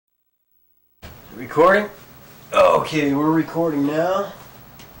Recording? Okay, we're recording now.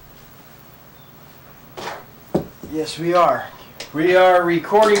 Yes, we are. We are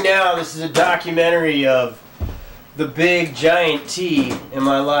recording now. This is a documentary of the big giant T in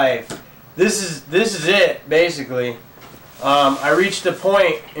my life. This is it, basically. I reached a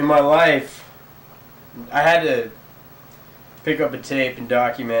point in my life I had to pick up a tape and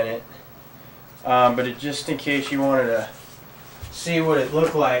document it. But just in case you wanted to see what it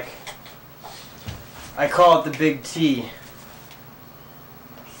looked like, I call it the big T.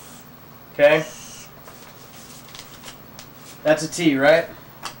 Okay? That's a T, right?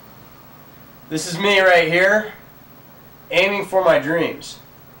 This is me right here, aiming for my dreams.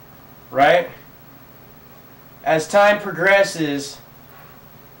 Right? As time progresses,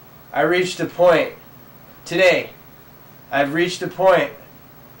 I reached a point. Today, I've reached a point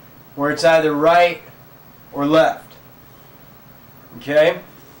where it's either right or left. Okay?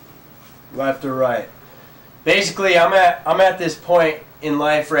 Left or right. Basically, I'm at this point in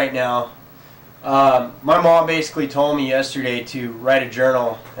life right now. My mom basically told me yesterday to write a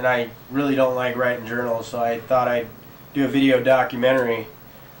journal, and I really don't like writing journals, so I thought I'd do a video documentary.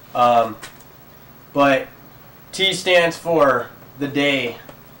 But T stands for the day.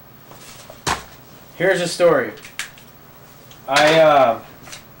 Here's a story.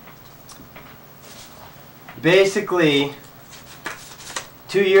 Basically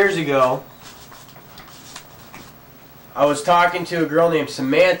 2 years ago, I was talking to a girl named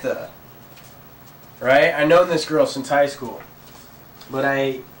Samantha. Right? I've known this girl since high school. But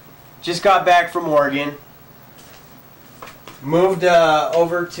I just got back from Oregon. Moved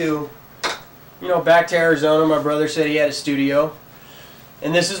over to, back to Arizona. My brother said he had a studio.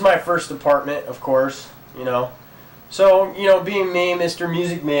 And this is my first apartment, of course, So, being me, Mr.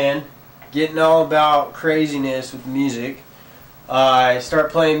 Music Man, getting all about craziness with music. I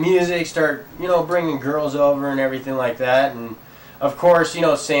start playing music, start, bringing girls over and everything like that. And, of course,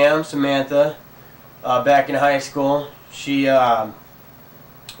 Samantha, back in high school, we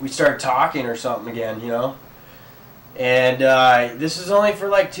started talking or something again, And this is only for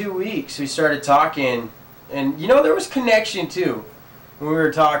like 2 weeks. We started talking. And, there was connection, too. When we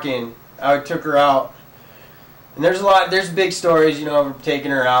were talking, I took her out. And there's big stories, of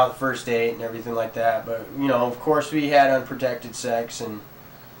taking her out, the first date and everything like that. But, of course we had unprotected sex. And,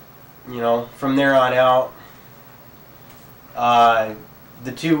 from there on out,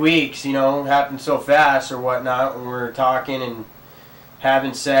 the 2 weeks, happened so fast or whatnot when we were talking and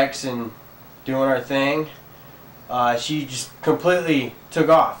having sex and doing our thing. She just completely took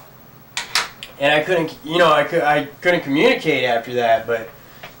off. And I couldn't, I couldn't communicate after that. But,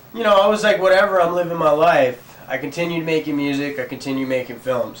 I was like, whatever, I'm living my life. I continued making music. I continued making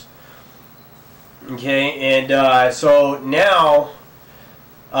films. Okay, and so now,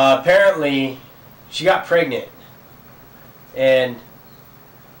 apparently, she got pregnant, and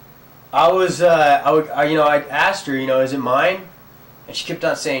I asked her, is it mine? And she kept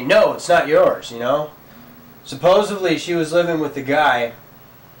on saying, no, it's not yours. Supposedly, she was living with the guy.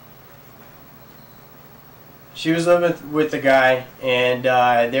 She was living with the guy, and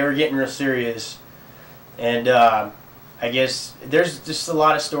they were getting real serious. And I guess there's just a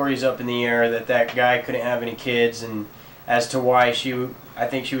lot of stories up in the air that guy couldn't have any kids, and as to why I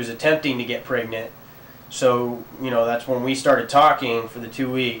think she was attempting to get pregnant. So, that's when we started talking for the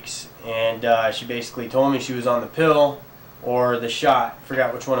 2 weeks, and she basically told me she was on the pill or the shot. I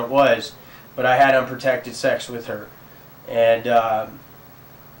forgot which one it was, but I had unprotected sex with her. And I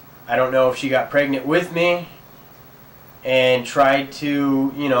don't know if she got pregnant with me and tried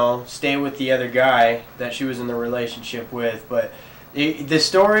to, stay with the other guy that she was in the relationship with. But the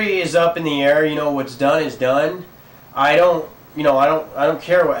story is up in the air. What's done is done. I don't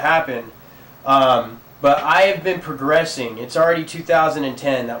care what happened. But I have been progressing. It's already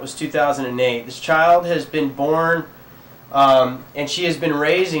 2010. That was 2008. This child has been born, and she has been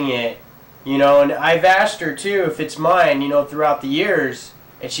raising it, and I've asked her, too, if it's mine, throughout the years,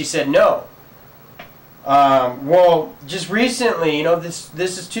 and she said no. Well, just recently, this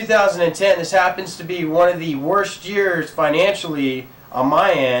is 2010. This happens to be one of the worst years financially on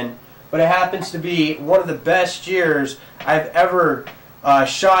my end, but it happens to be one of the best years I've ever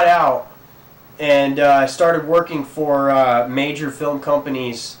shot out and started working for major film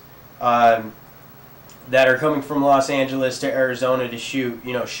companies that are coming from Los Angeles to Arizona to shoot,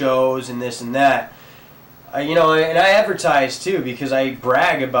 shows and this and that. And I advertise too because I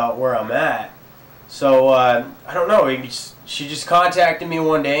brag about where I'm at. So, I don't know, she just contacted me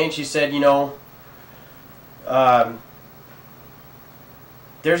one day and she said,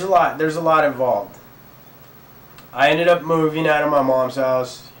 there's a lot involved. I ended up moving out of my mom's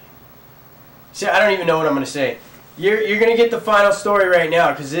house. See, I don't even know what I'm gonna say. You're gonna get the final story right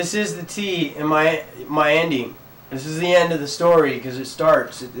now, because this is the T in my ending. This is the end of the story, because it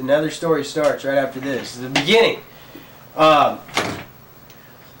starts. Another story starts right after this. This is the beginning.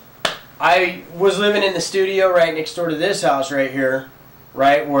 I was living in the studio right next door to this house right here,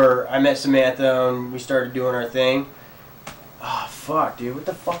 right where I met Samantha and we started doing our thing. Oh, fuck, dude. What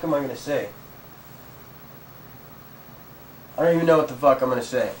the fuck am I gonna say? I don't even know what the fuck I'm gonna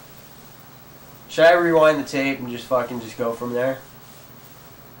say. Should I rewind the tape and just fucking just go from there?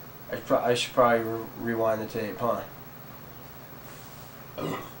 I should probably rewind the tape, huh?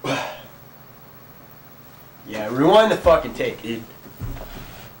 Yeah, rewind the fucking tape, dude.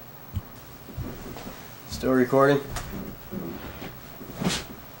 Still recording?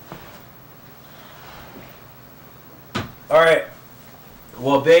 Alright.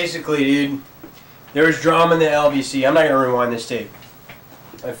 Well, basically, dude, there was drama in the LBC. I'm not going to rewind this tape.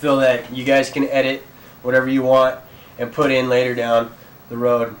 I feel that you guys can edit whatever you want and put in later down the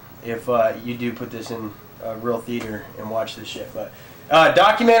road if you do put this in a real theater and watch this shit. But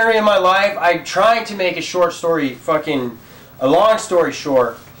documentary in my life, I'm trying to make a short story, fucking a long story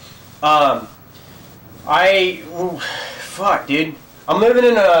short. Fuck, dude. I'm living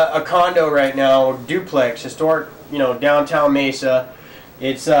in a condo right now, duplex, historic, you know, downtown Mesa.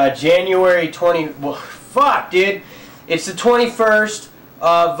 It's January 20. Well, fuck, dude. It's the 21st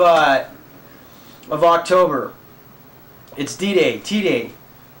of October. It's D-Day, T-Day,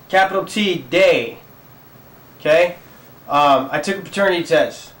 capital T Day. Okay. I took a paternity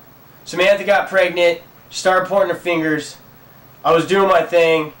test. Samantha got pregnant. Started pointing her fingers. I was doing my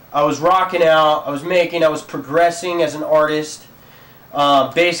thing. I was rocking out. I was progressing as an artist.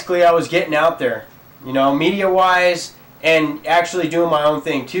 Basically, I was getting out there, you know, media-wise, and actually doing my own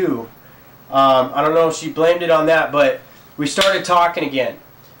thing too. I don't know if she blamed it on that, but we started talking again.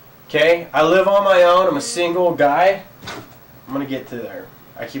 Okay, I live on my own. I'm a single guy. I'm gonna get to there.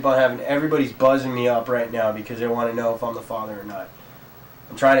 I keep on having everybody's buzzing me up right now because they want to know if I'm the father or not.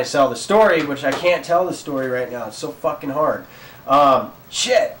 I'm trying to sell the story, which I can't tell the story right now. It's so fucking hard.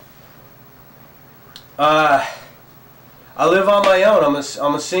 Shit. I live on my own.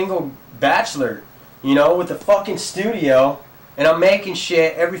 I'm a single bachelor, you know, with a fucking studio, and I'm making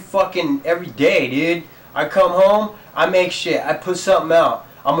shit every day, dude. I come home, I make shit, I put something out.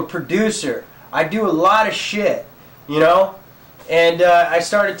 I'm a producer. I do a lot of shit, you know. And I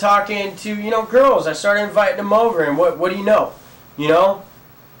started talking to, you know, girls. I started inviting them over, and what do you know? You know,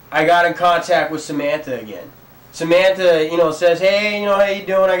 I got in contact with Samantha again. Samantha, you know, says, hey, you know, how you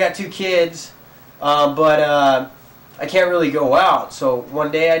doing? I got 2 kids, but I can't really go out. So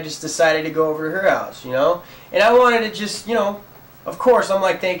one day I just decided to go over to her house, you know. And I wanted to just, you know, of course, I'm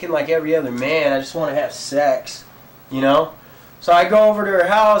like thinking like every other man, I just want to have sex, you know. So I go over to her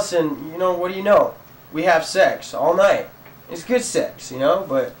house, and, you know, what do you know? We have sex all night. It's good sex, you know,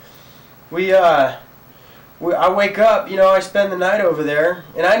 but I wake up, you know, I spend the night over there,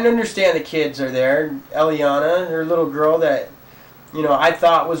 and I understand the kids are there. Eliana, her little girl that, you know, I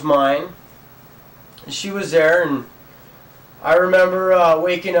thought was mine, she was there, and I remember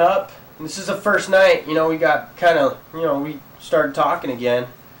waking up, and this is the first night, you know, we got kind of, you know, we started talking again.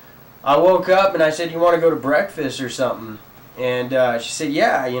 I woke up, and I said, you want to go to breakfast or something? And she said,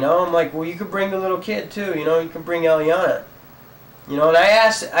 yeah, you know. I'm like, well, you could bring the little kid too, you know, you can bring Eliana. You know, and I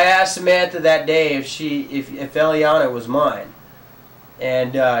asked Samantha that day if Eliana was mine,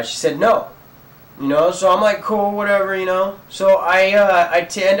 and she said no. You know, so I'm like, cool, whatever, you know. So I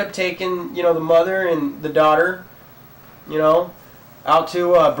end up taking, you know, the mother and the daughter, you know, out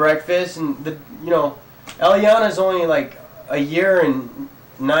to breakfast, and you know, Eliana's only like a year and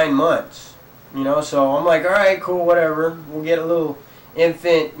 9 months, you know. So I'm like, all right, cool, whatever. We'll get a little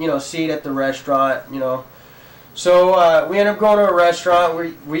infant, you know, seat at the restaurant, you know. So we end up going to a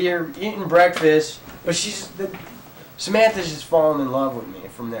restaurant. We are eating breakfast, but Samantha's just falling in love with me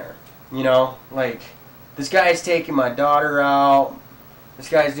from there. You know, like, this guy's taking my daughter out. This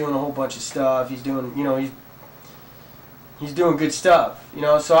guy's doing a whole bunch of stuff. He's doing, you know, he's doing good stuff. You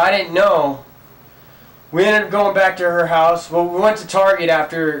know, so I didn't know. We ended up going back to her house. Well, we went to Target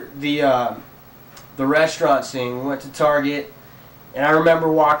after the restaurant scene. We went to Target, and I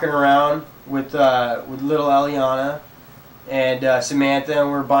remember walking around with little Eliana and Samantha, and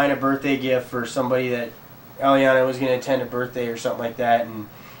we were buying a birthday gift for somebody that Eliana was going to attend a birthday or something like that, and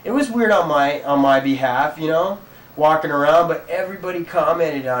it was weird on my behalf, you know, walking around, but everybody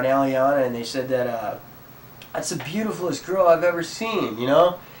commented on Eliana, and they said that that's the beautifulest girl I've ever seen, you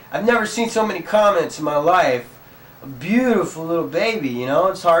know. I've never seen so many comments in my life. A beautiful little baby, you know.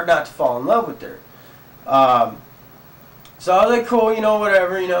 It's hard not to fall in love with her. So I was like, cool, you know,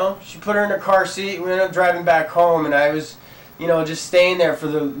 whatever, you know. She put her in the car seat. We ended up driving back home, and I was, you know, just staying there for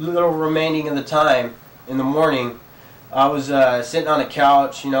the little remaining of the time in the morning. I was sitting on a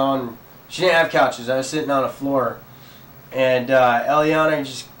couch, you know, and she didn't have couches. I was sitting on a floor. And Eliana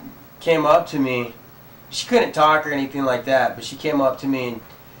just came up to me. She couldn't talk or anything like that, but she came up to me, and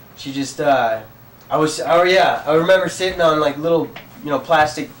she just, I remember sitting on like little, you know,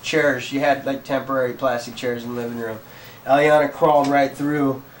 plastic chairs. She had like temporary plastic chairs in the living room. Eliana crawled right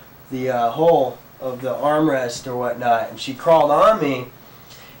through the hole of the armrest or whatnot, and she crawled on me,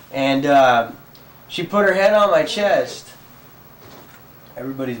 and she put her head on my chest.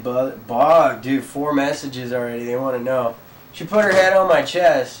 Everybody's bogged, dude. 4 messages already. They want to know. She put her head on my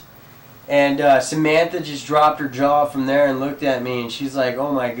chest, and Samantha just dropped her jaw from there and looked at me, and she's like,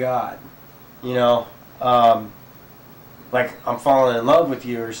 "Oh my God," you know, like I'm falling in love with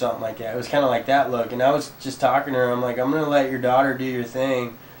you or something like that. It was kind of like that look, and I was just talking to her. I'm like, I'm gonna let your daughter do your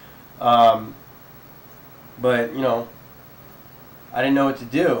thing, but you know, I didn't know what to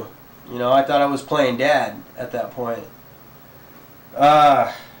do. You know, I thought I was playing dad at that point.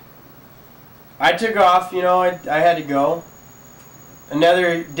 I took off. You know, I had to go.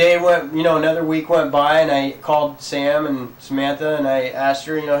 Another day went, you know, another week went by, and I called Sam and Samantha, and I asked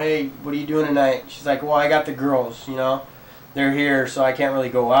her, you know, hey, what are you doing tonight? She's like, well, I got the girls, you know, they're here, so I can't really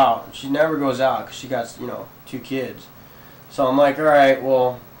go out. She never goes out because she got, you know, 2 kids. So I'm like, all right,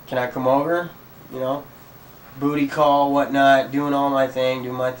 well, can I come over? You know, booty call, whatnot, doing all my thing,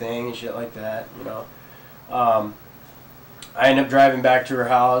 doing my thing and shit like that, you know. I end up driving back to her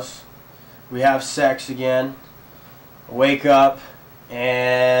house. We have sex again. Wake up.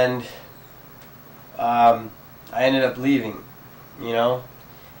 And I ended up leaving, you know,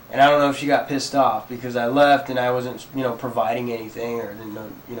 and I don't know if she got pissed off because I left and I wasn't, you know, providing anything or didn't know,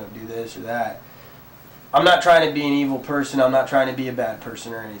 you know, do this or that. I'm not trying to be an evil person. I'm not trying to be a bad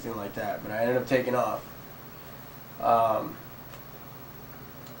person or anything like that. But I ended up taking off. From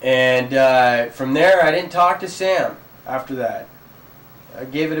there, I didn't talk to Sam after that. I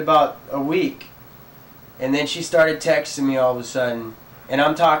gave it about a week. And then she started texting me all of a sudden. And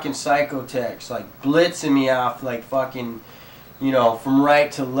I'm talking psycho text, like blitzing me off like fucking, you know, from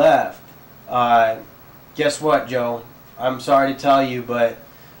right to left. Guess what, Joe? I'm sorry to tell you, but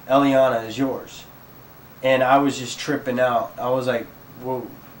Eliana is yours. And I was just tripping out. I was like, well,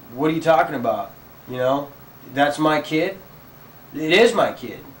 what are you talking about? You know, that's my kid? It is my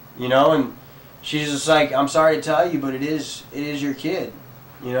kid, you know? And she's just like, I'm sorry to tell you, but it is your kid,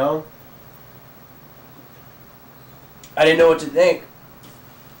 you know? I didn't know what to think.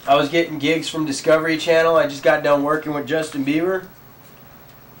 I was getting gigs from Discovery Channel. I just got done working with Justin Bieber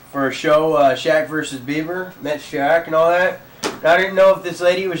for a show, Shaq vs. Bieber. Met Shaq and all that. And I didn't know if this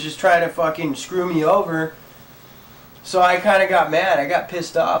lady was just trying to fucking screw me over. So I kind of got mad. I got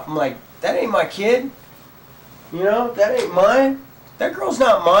pissed off. I'm like, that ain't my kid. You know, that ain't mine. That girl's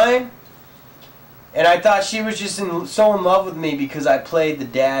not mine. And I thought she was just so in love with me because I played the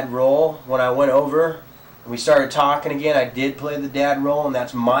dad role when I went over. We started talking again. I did play the dad role, and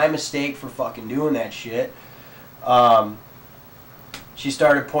that's my mistake for fucking doing that shit. She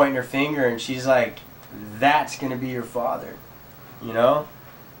started pointing her finger, and she's like, that's going to be your father, you know?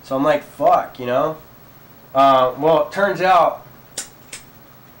 So I'm like, fuck, you know? Well, it turns out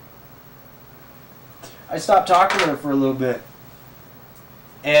I stopped talking to her for a little bit,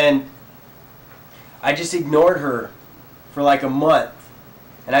 and I just ignored her for like a month.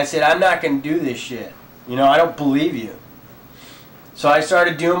 And I said, I'm not going to do this shit. You know, I don't believe you. So I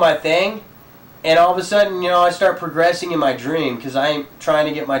started doing my thing, and all of a sudden, you know, I start progressing in my dream because I'm trying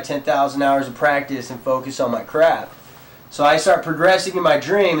to get my 10,000 hours of practice and focus on my craft. So I start progressing in my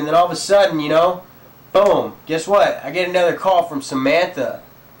dream, and then all of a sudden, you know, boom, guess what? I get another call from Samantha.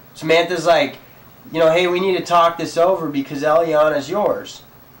 Samantha's like, you know, hey, we need to talk this over because Eliana's yours.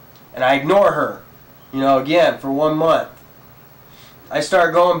 And I ignore her, you know, again, for 1 month. I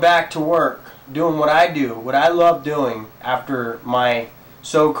start going back to work, doing what I do, what I love doing after my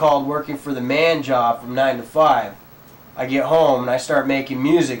so-called working for the man job from 9 to 5. I get home and I start making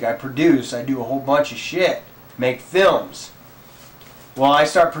music. I produce. I do a whole bunch of shit. Make films. Well, I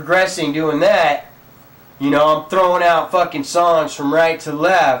start progressing doing that. You know, I'm throwing out fucking songs from right to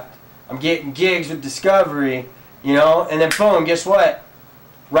left. I'm getting gigs with Discovery, you know, and then boom, guess what?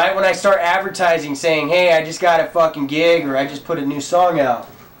 Right when I start advertising saying, hey, I just got a fucking gig or I just put a new song out,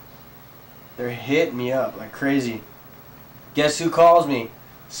 they're hitting me up like crazy. Guess who calls me?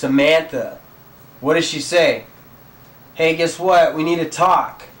 Samantha. What does she say? Hey, guess what? We need to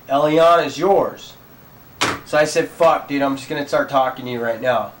talk. Eliana's yours. So I said, fuck, dude, I'm just going to start talking to you right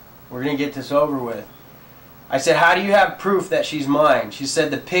now. We're going to get this over with. I said, how do you have proof that she's mine? She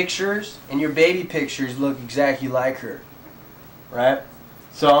said, the pictures and your baby pictures look exactly like her. Right?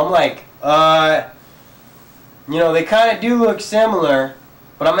 So I'm like, you know, they kind of do look similar,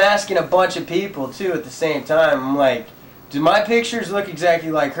 but I'm asking a bunch of people too at the same time. I'm like, do my pictures look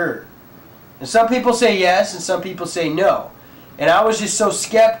exactly like her? And some people say yes, and some people say no. And I was just so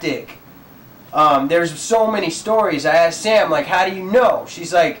skeptic. There's so many stories. I asked Sam, like, how do you know?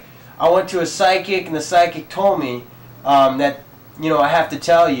 She's like, I went to a psychic, and the psychic told me that, you know, I have to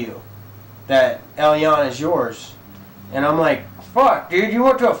tell you that Eliana is yours. And I'm like, fuck, dude, you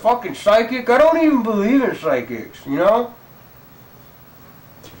went to a fucking psychic? I don't even believe in psychics, you know?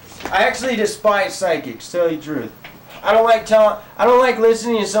 I actually despise psychics, to tell you the truth. I don't like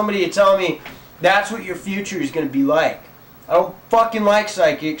listening to somebody tell me that's what your future is going to be like. I don't fucking like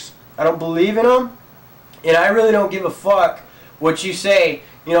psychics. I don't believe in them. And I really don't give a fuck what you say,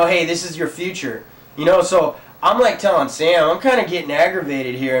 you know, hey, this is your future. You know, so I'm like telling Sam, I'm kind of getting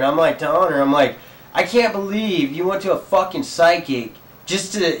aggravated here, and I'm like telling her, I'm like, I can't believe you went to a fucking psychic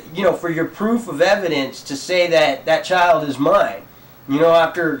just to, you know, for your proof of evidence to say that that child is mine. You know,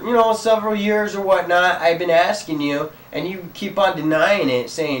 after, you know, several years or whatnot, I've been asking you, and you keep on denying it,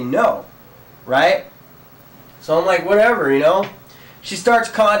 saying no, right? So I'm like, whatever, you know. She starts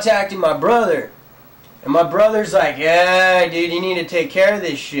contacting my brother, and my brother's like, yeah, dude, you need to take care of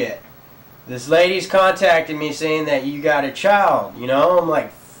this shit. This lady's contacting me saying that you got a child, you know. I'm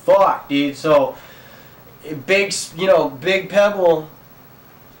like, fuck, dude. So, Big Pebble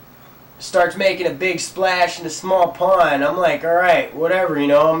starts making a big splash in a small pond. I'm like, all right, whatever, you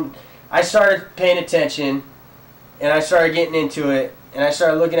know. I started paying attention, and I started getting into it, and I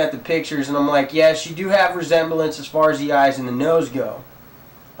started looking at the pictures, and I'm like, yes, you do have resemblance as far as the eyes and the nose go,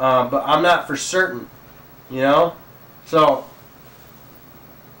 but I'm not for certain, you know. So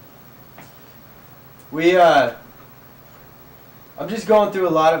I'm just going through a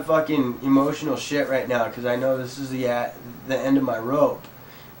lot of fucking emotional shit right now because I know this is the end of my rope.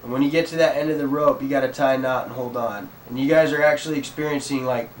 And when you get to that end of the rope, you got to tie a knot and hold on. And you guys are actually experiencing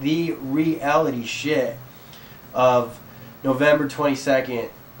like the reality shit of November 22nd.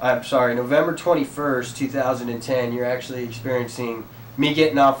 I'm sorry, November 21st, 2010. You're actually experiencing me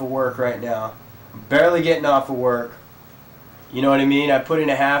getting off of work right now. I'm barely getting off of work. You know what I mean? I put in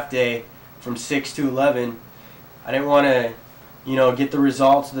a half day from 6 to 11. I didn't want to, you know, get the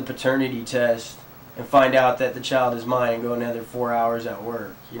results of the paternity test and find out that the child is mine and go another 4 hours at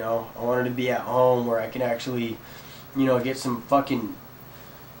work, you know. I wanted to be at home where I can actually, you know, get some fucking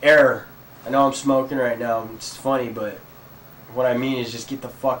air. I know I'm smoking right now. It's funny, but what I mean is just get the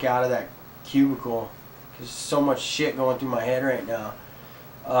fuck out of that cubicle because there's so much shit going through my head right now.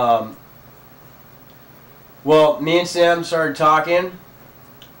 Well, me and Sam started talking,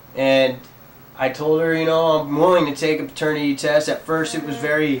 and I told her, you know, I'm willing to take a paternity test. At first, it was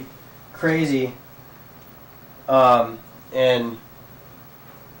very crazy. And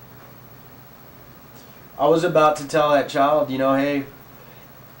I was about to tell that child, you know, hey,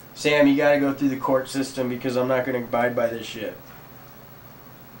 Sam, you got to go through the court system because I'm not going to abide by this shit.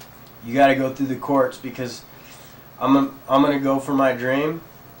 You got to go through the courts because I'm going to go for my dream,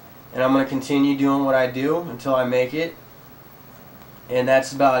 and I'm going to continue doing what I do until I make it. And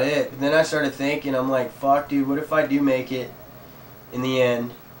that's about it. But then I started thinking, I'm like, fuck, dude, what if I do make it in the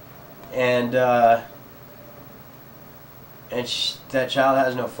end? And that child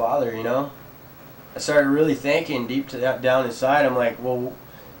has no father, you know? I started really thinking deep down inside. I'm like, well,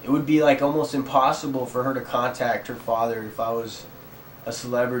 it would be like almost impossible for her to contact her father if I was a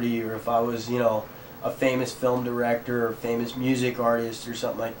celebrity or if I was, you know, a famous film director or famous music artist or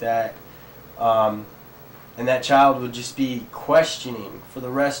something like that. And that child would just be questioning for the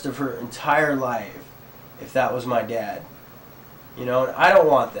rest of her entire life if that was my dad. You know, and I don't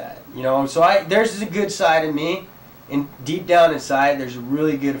want that. You know, so there's a good side of me, and deep down inside, there's a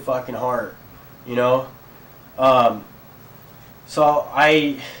really good fucking heart. You know, so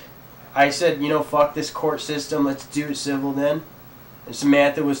I said, you know, fuck this court system. Let's do it civil then. And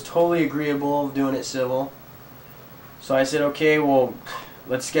Samantha was totally agreeable of doing it civil. So I said, okay, well,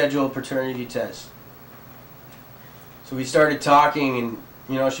 let's schedule a paternity test. So we started talking, and,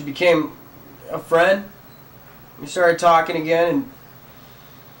 you know, she became a friend. We started talking again, and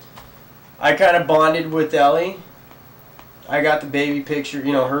I kind of bonded with Ellie. I got the baby picture,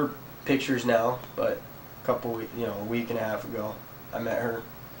 you know, her pictures now, but a week and a half ago, I met her.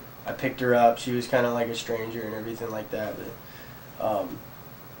 I picked her up. She was kind of like a stranger and everything like that, but,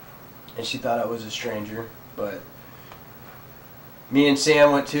 and she thought I was a stranger. But me and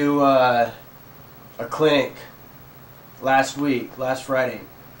Sam went to a clinic last Friday,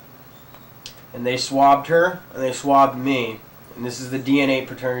 And they swabbed her, and they swabbed me. And this is the DNA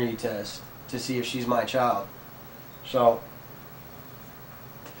paternity test to see if she's my child. So,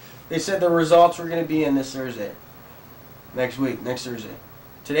 they said the results were going to be in this Thursday. Next week, next Thursday.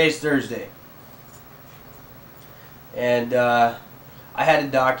 Today's Thursday. And I had to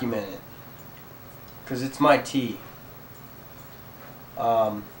document it. Because it's my tea.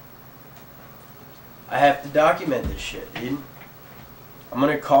 I have to document this shit, dude. I'm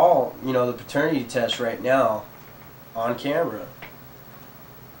going to call, the paternity test right now on camera.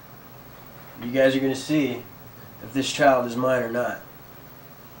 You guys are going to see if this child is mine or not.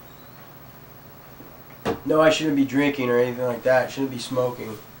 No, I shouldn't be drinking or anything like that. I shouldn't be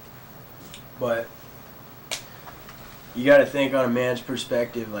smoking. But you got to think on a man's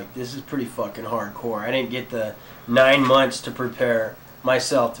perspective, like, this is pretty fucking hardcore. I didn't get the 9 months to prepare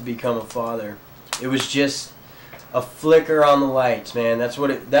myself to become a father. It was just a flicker on the lights, man. That's what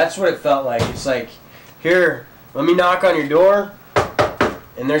it felt like. It's like, here, let me knock on your door,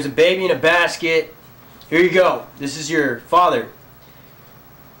 and there's a baby in a basket. Here you go. This is your father.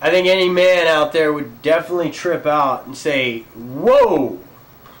 I think any man out there would definitely trip out and say, whoa,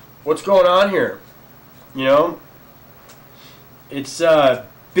 what's going on here? It's a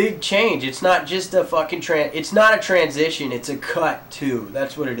big change. It's not just a fucking it's not a transition. It's a cut too.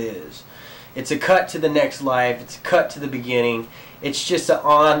 That's what it is. It's a cut to the next life. It's a cut to the beginning. It's just an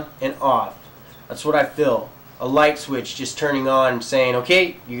on and off. That's what I feel. A light switch just turning on and saying,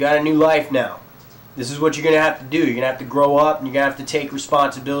 okay, you got a new life now. This is what you're going to have to do. You're going to have to grow up, and you're going to have to take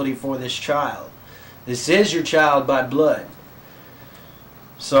responsibility for this child. This is your child by blood.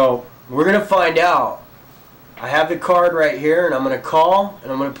 So we're going to find out. I have the card right here, and I'm going to call,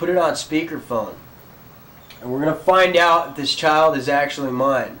 and I'm going to put it on speakerphone. And we're going to find out if this child is actually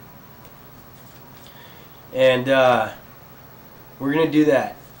mine. And we're going to do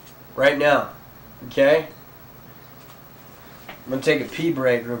that right now. Okay? I'm going to take a pee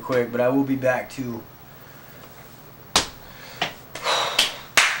break real quick, but I will be back to...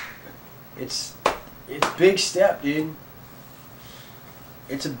 It's a big step, dude.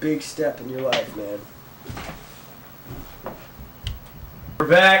 It's a big step in your life, man. We're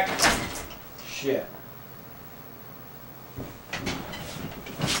back. Shit.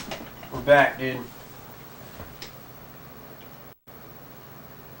 We're back, dude.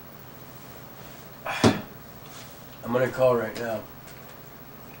 I'm gonna call right now.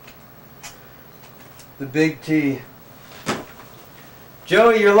 The big T.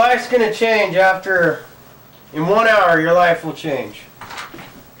 Joey, your life's gonna change after... In 1 hour, your life will change.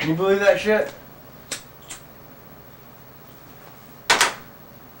 Can you believe that shit?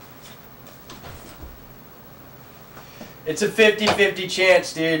 It's a 50-50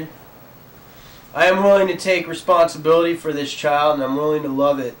 chance, dude. I am willing to take responsibility for this child, and I'm willing to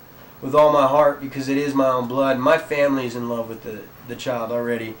love it with all my heart because it is my own blood. My family's in love with the child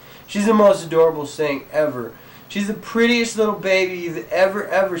already. She's the most adorable thing ever. She's the prettiest little baby you've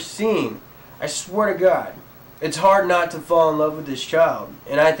ever seen. I swear to God. It's hard not to fall in love with this child.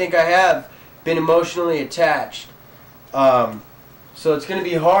 And I think I have been emotionally attached. So it's going to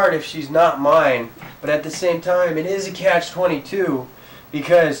be hard if she's not mine. But at the same time, it is a catch-22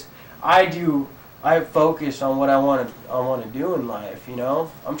 because I focus on what I want to do in life,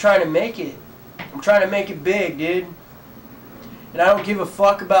 I'm trying to make it. I'm trying to make it big, dude. And I don't give a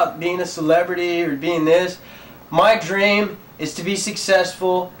fuck about being a celebrity or being this. My dream is to be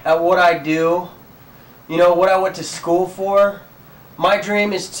successful at what I do. What I went to school for. My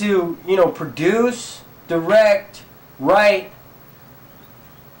dream is to, produce, direct, write,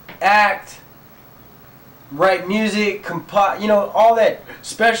 act, write music, all that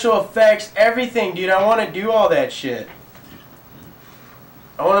special effects, everything, dude. I want to do all that shit.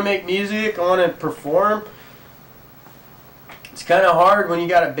 I want to make music. I want to perform. It's kind of hard when you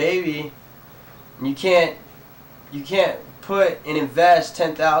got a baby and you can't put and invest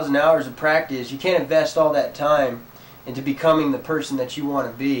 10,000 hours of practice. You can't invest all that time into becoming the person that you want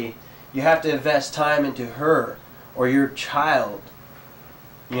to be. You have to invest time into her or your child,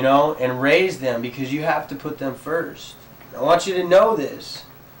 and raise them because you have to put them first. I want you to know this.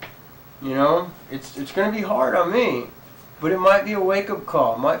 It's going to be hard on me, but it might be a wake-up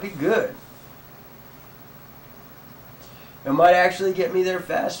call. It might be good. It might actually get me there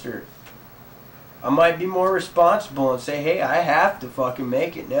faster. I might be more responsible and say, hey, I have to fucking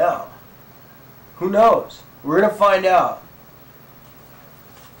make it now. Who knows? We're going to find out.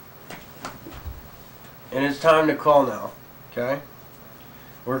 And it's time to call now, okay?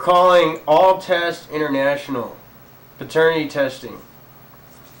 We're calling All Test International. Paternity testing.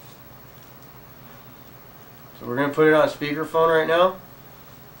 So we're going to put it on speakerphone right now.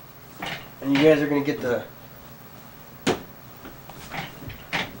 And you guys are gonna get the.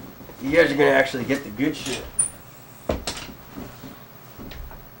 You guys are gonna actually get the good shit.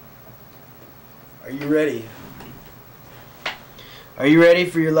 Are you ready? Are you ready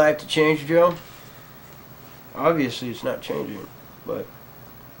for your life to change, Joe? Obviously, it's not changing, but.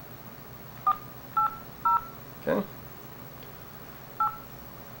 Okay.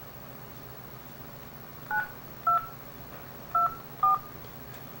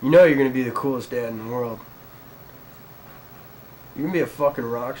 You know you're gonna be the coolest dad in the world. You're gonna be a fucking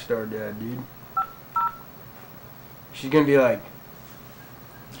rock star dad, dude. She's gonna be like,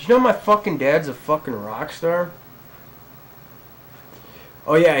 did you know my fucking dad's a fucking rock star?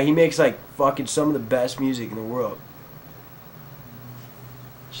 Oh yeah, he makes like fucking some of the best music in the world.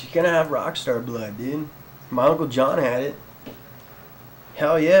 She's gonna have rock star blood, dude. My Uncle John had it.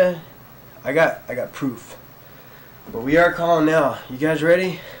 Hell yeah. I got proof. But we are calling now. You guys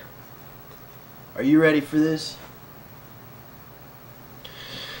ready? Are you ready for this?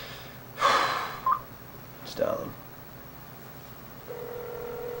 It's dialing.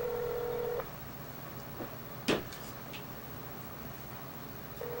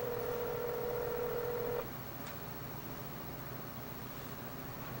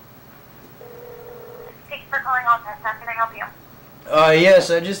 Thanks for calling all test. How can I help you? Yes,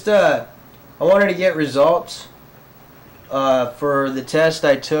 I wanted to get results for the test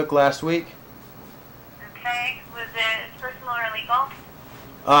I took last week. Okay. Was it personal or legal?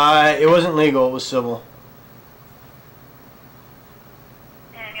 It wasn't legal, it was civil.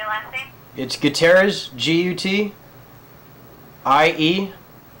 And your last name? It's Gutierrez, Gutierrez.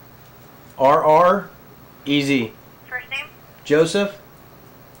 First name? Joseph.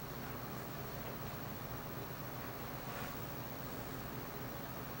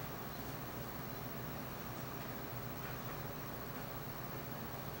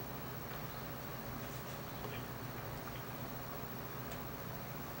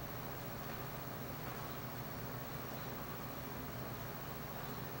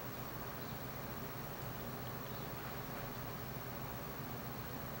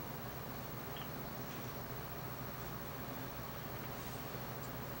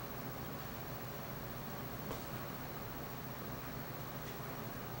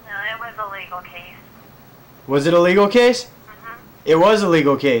 No, it was a legal case. Was it a legal case? Mm-hmm. It was a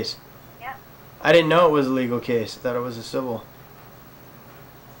legal case. Yep. I didn't know it was a legal case. I thought it was a civil.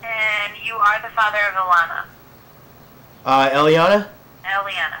 And you are the father of Alana. Eliana?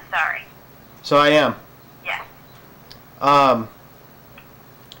 Eliana, sorry. So I am. Yes.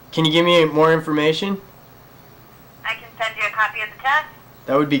 Can you give me more information? I can send you a copy of the test.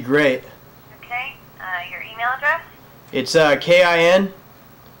 That would be great. Okay. Your email address? It's KINDLESTYLES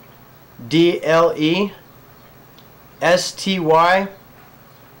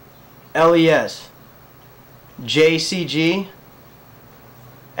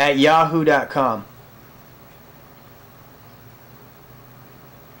JCG@yahoo.com.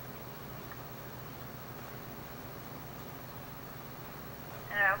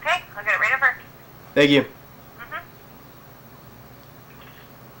 Okay. I'll get it right over. Thank you. Mm-hmm.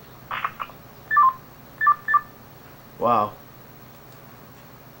 Wow.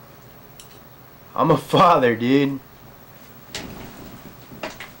 I'm a father, dude.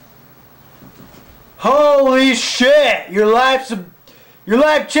 Holy shit! Your life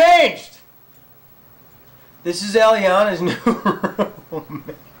changed. This is Eliana's new room.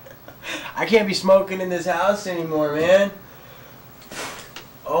 I can't be smoking in this house anymore, man.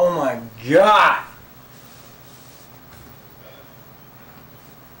 Oh my god.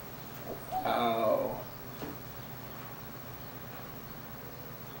 Oh.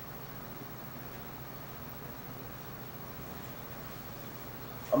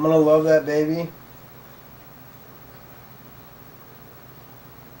 I'm gonna love that baby.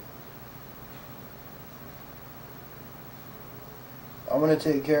 I'm gonna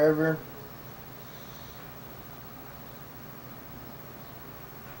take care of her.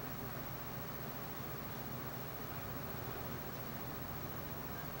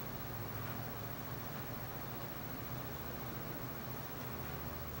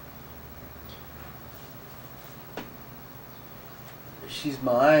 She's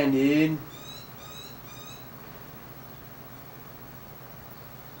mine, dude.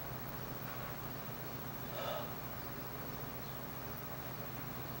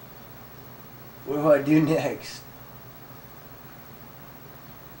 What do I do next?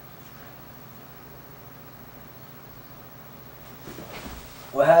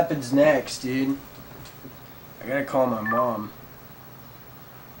 What happens next, dude? I gotta call my mom.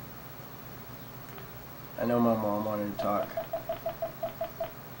 I know my mom wanted to talk.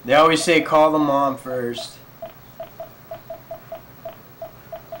 They always say call the mom first.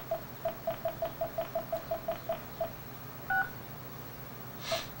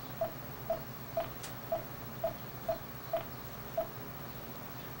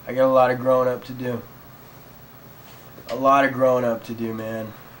 I got a lot of growing up to do. A lot of growing up to do,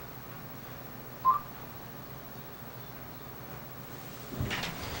 man.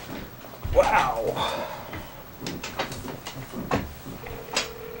 Wow.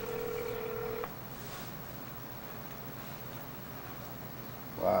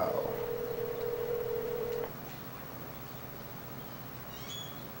 Wow.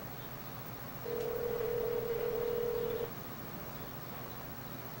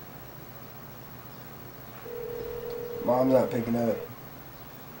 Mom's not picking up.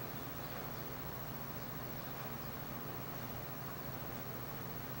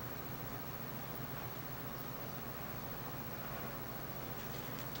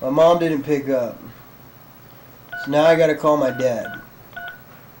 My mom didn't pick up. So now I gotta call my dad.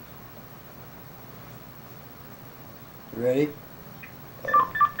 You ready?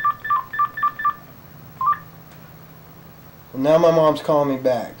 Well, now my mom's calling me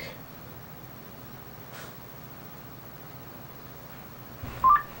back.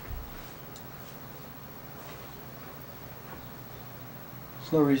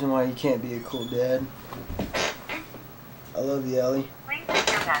 There's no reason why you can't be a cool dad. I love you, Ellie. Please leave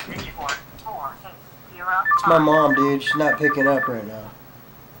your message for 480. It's my mom, dude. She's not picking up right now.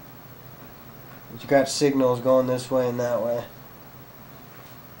 She got signals going this way and that way.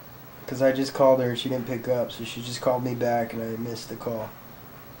 Because I just called her and she didn't pick up, so she just called me back and I missed the call.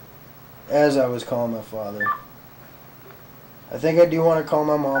 As I was calling my father. I think I do want to call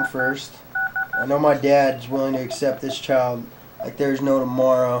my mom first. I know my dad's willing to accept this child like there's no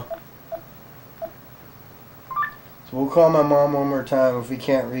tomorrow. So we'll call my mom one more time. If we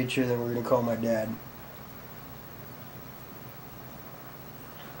can't reach her, then we're going to call my dad.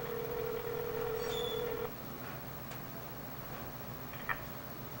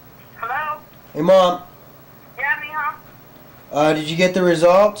 Hello? Hey, Mom. Yeah, Mijo? Did you get the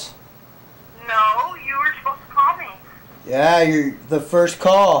results? No, you were supposed to call me. Yeah, you're the first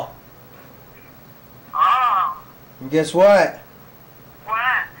call. Oh, And guess what?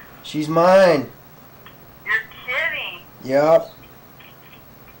 what? She's mine. You're kidding. Yup.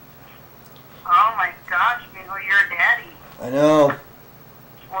 Oh my gosh, Mijo, you're a daddy. I know.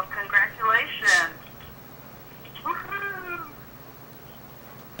 Well, congratulations. Woohoo!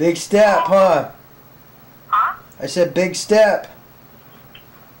 Big step, huh? Huh? I said big step.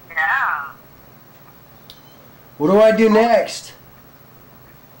 Yeah. What do I do next?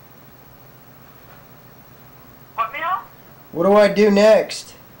 What, Mijo? What do I do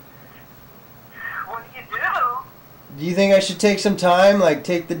next? What do you do? Do you think I should take some time, like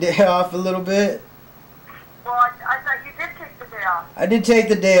take the day off a little bit? Well, I thought you did take the day off. I did take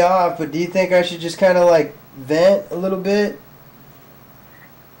the day off, but do you think I should just kind of like vent a little bit?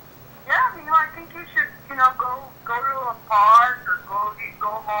 Yeah, Mijo, I think you should, go to a park or go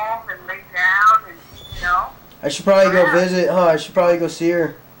home and lay down and. I should probably go Yeah. visit, huh? I should probably go see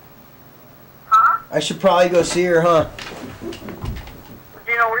her. Huh? I should probably go see her, huh? Do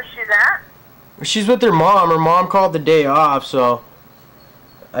you know where she's at? She's with her mom. Her mom called the day off, so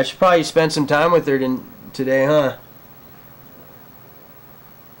I should probably spend some time with her today, huh?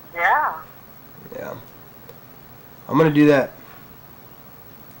 Yeah. Yeah. I'm gonna do that.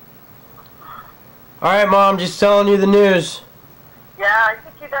 Alright, Mom, just telling you the news. Yeah, I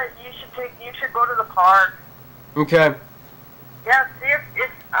think you should go to the park. Okay. Yeah, see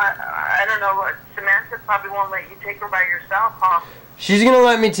if I don't know what Samantha probably won't let you take her by yourself, huh? She's gonna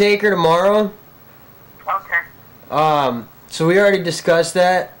let me take her tomorrow. Okay. So we already discussed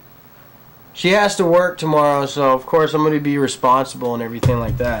that. She has to work tomorrow, so of course I'm gonna be responsible and everything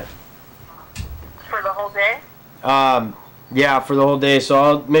like that. For the whole day? Yeah, for the whole day, so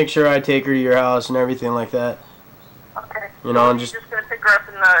I'll make sure I take her to your house and everything like that. Okay. You know, So and you're just just gonna pick her up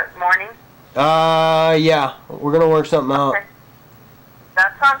in the morning? yeah, we're gonna work something out. Okay.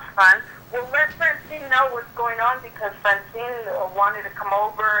 That sounds fun. Well, let Francine know what's going on because Francine wanted to come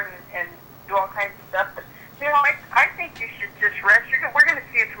over and do all kinds of stuff. But, I think you should just rest. We're going to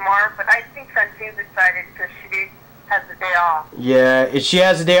see you tomorrow, but I think Francine's excited because she has the day off. Yeah, she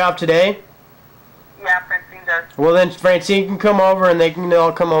has a day off today? Yeah, Francine does. Well, then Francine can come over and they can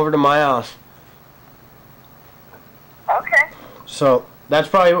all come over to my house. Okay. So, that's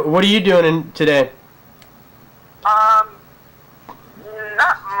probably, what are you doing today?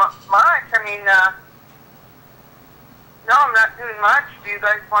 Not much. I mean, no, I'm not doing much. Do you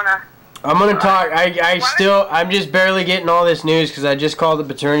guys want to? I'm gonna talk. I'm just barely getting all this news because I just called the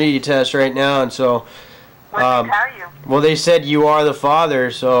paternity test right now, and so. What did they tell you? Well, they said you are the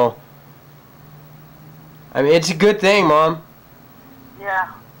father, so. I mean, it's a good thing, Mom.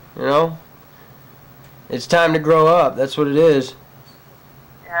 Yeah. You know. It's time to grow up. That's what it is.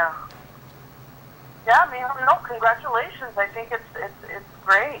 Yeah. Yeah, I mean, no, congratulations. I think it's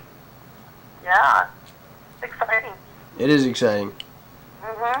great. Yeah. It's exciting. It is exciting.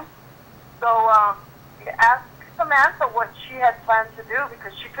 Mhm. So, ask Samantha what she had planned to do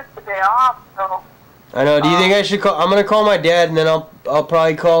because she took the day off. So. I know. Do you think I should call? I'm gonna call my dad, and then I'll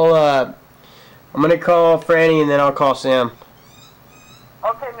probably call. I'm gonna call Franny, and then I'll call Sam.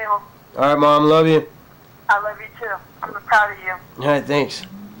 Okay, Mil. All right, Mom. Love you. I love you too. I'm proud of you. All right. Thanks.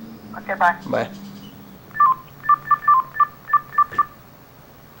 Okay, bye. Bye.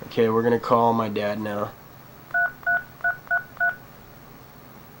 Okay, we're gonna call my dad now.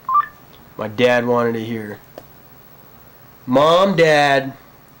 My dad wanted to hear. Mom, Dad,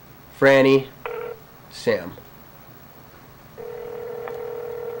 Franny, Sam.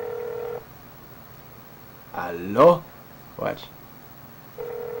 Hello? Watch.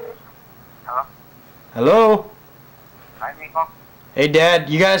 Hello? Hello? Hi, Miko. Hey, Dad,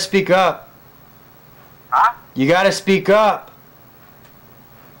 you gotta speak up. Huh? You gotta speak up.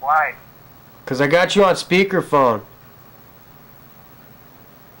 Why? 'Cause I got you on speakerphone.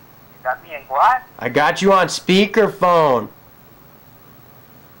 You got me in what? I got you on speakerphone.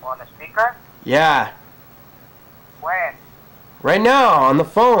 On the speaker? Yeah. When? Right now, on the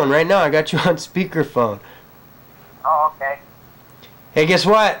phone. Right now, I got you on speakerphone. Oh, okay. Hey, guess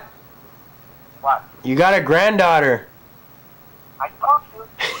what? What? You got a granddaughter. I told you.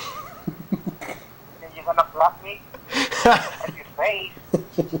 You're gonna block me? At your face.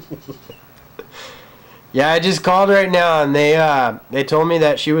 Yeah, I just called right now, and they told me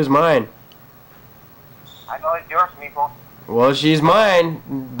that she was mine. I know it's yours, Miko. Well, she's mine.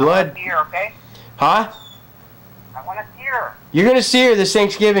 I Blood. want to see her, okay? Huh? I want to see her. You're gonna see her this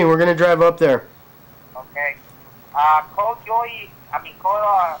Thanksgiving. We're gonna drive up there. Okay. Call Joey. I mean,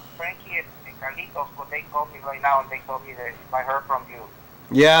 call Frankie and Carlitos, but they called me right now, and they told me that if I heard from you.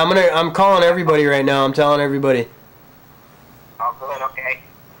 Yeah, I'm calling everybody right now. I'm telling everybody. Oh, good. Okay.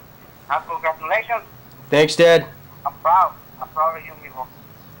 Congratulations. Thanks, Dad. I'm proud. I'm proud of you, Miko.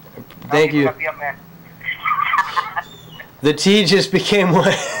 Thank you. You're gonna be a man. The tea just became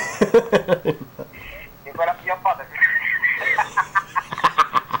wet. You're gonna be a father.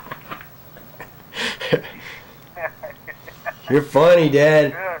 You're funny,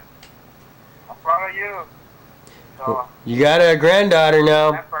 Dad. Good. I'm proud of you. So, You got a granddaughter now.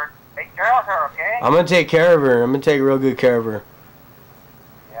 remember, take care of her, okay? I'm gonna take care of her. I'm gonna take real good care of her.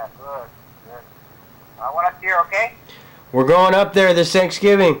 Yeah, good. Good. I want to see her, okay? We're going up there this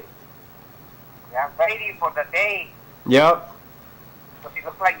Thanksgiving. Yeah, I'm waiting for the day. Yep. Because she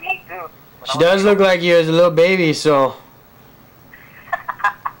looks like me, too. She does look like you as a little baby, so.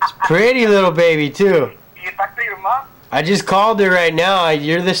 It's a pretty little baby, too. You talk to your mom? I just called her right now.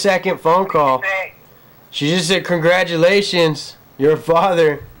 You're the second phone call. Say, She just said, congratulations. You're a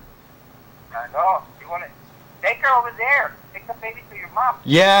father. I know. You want to take her over there. Take the baby to your mom.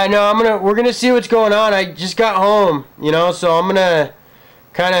 Yeah, no, we're gonna see what's going on. I just got home, so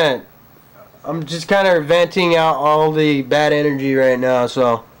I'm just kind of venting out all the bad energy right now,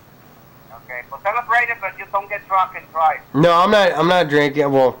 so. Okay, well, celebrate it, but you don't get drunk and drive. No, I'm not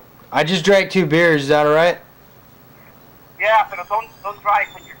drinking. Well, I just drank 2 beers. Is that all right? Yeah, but don't drive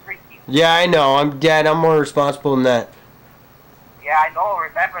when you're drinking. Yeah, I know. I'm Dad. I'm more responsible than that. Yeah, I know.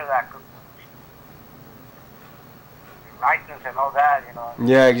 Remember that. 'Cause your license and all that,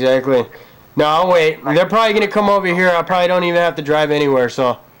 Yeah, exactly. No, I'll wait. They're probably gonna come over here. I probably don't even have to drive anywhere,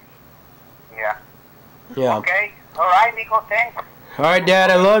 so. Yeah. Yeah. Okay. All right, Nico. Thanks. All right, Dad.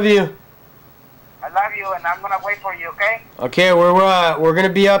 I love you. I love you, and I'm gonna wait for you. Okay. Okay, we're gonna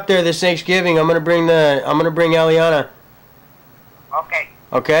be up there this Thanksgiving. I'm gonna bring Eliana. Okay.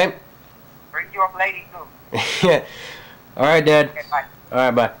 Okay. Bring your lady too. Yeah. All right, Dad. Okay. Bye. All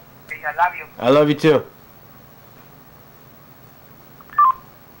right, bye. Okay, I love you. I love you too.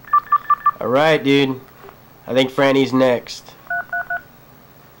 All right, dude. I think Franny's next.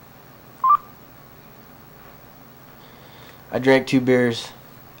 I drank 2 beers.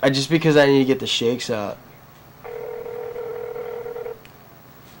 Just because I need to get the shakes out.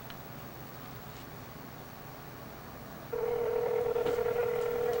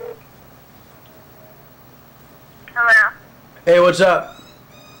 Hello. Hey, what's up?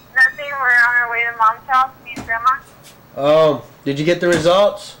 Nothing. We're on our way to Mom's house. Me and Grandma. Oh, did you get the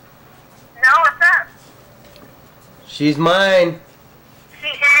results? No, what's up? She's mine. She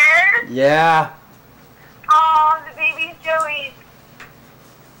is. Yeah. Oh, the baby's Joey's.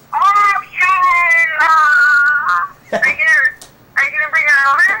 Oh, shit! Are you gonna bring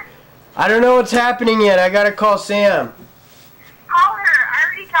her over? I don't know what's happening yet. I gotta call Sam. Call her. I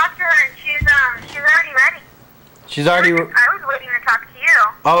already talked to her, and she's already ready. She's already. I was waiting to talk to you.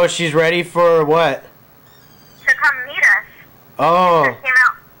 Oh, she's ready for what? To come meet us. Oh. Just came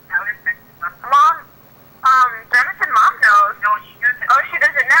out. Mom, Grandma said Mom knows. No, she doesn't. Oh, she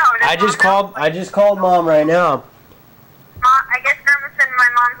doesn't know. Does I just Mom know? called. I just called Mom right now. I guess Grandma said my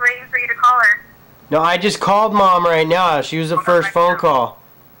mom's waiting for you to call her. No, I just called Mom right now. She was the first phone call.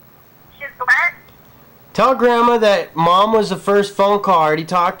 She's what? Tell Grandma that Mom was the first phone call. I already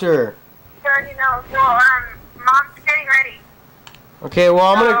talked to her. She already knows. Well, Mom's getting ready. Okay, well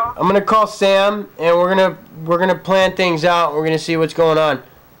I'm gonna call Sam and we're gonna plan things out. We're gonna see what's going on.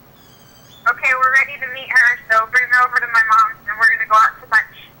 Okay, we're ready to meet her, so bring her over to my mom's, and we're gonna go out to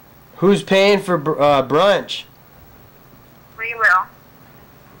lunch. Who's paying for brunch? We will.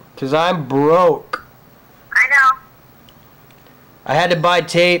 'Cause I'm broke. I know. I had to buy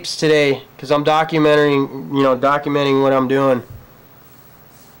tapes today 'cause I'm documenting what I'm doing.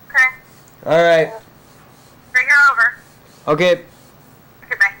 Okay. All right. Bring her over. Okay.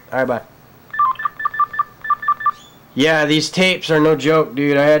 Okay, bye. All right, bye. Yeah, these tapes are no joke,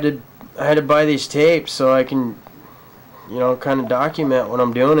 dude. I had to buy these tapes so I can, kind of document what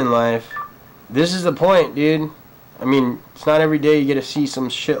I'm doing in life. This is the point, dude. I mean, it's not every day you get to see some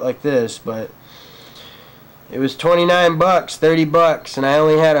shit like this, but it was 29 bucks, 30 bucks, and I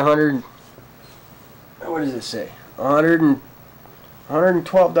only had 100. What does it say?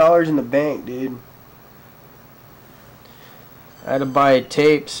 $112 in the bank, dude. I had to buy a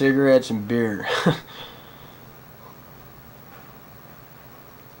tape, cigarettes, and beer.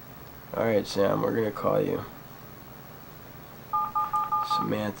 Alright, Sam, we're gonna call you.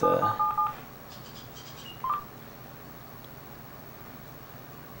 Samantha.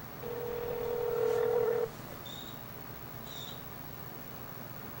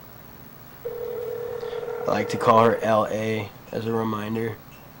 I like to call her L.A. as a reminder.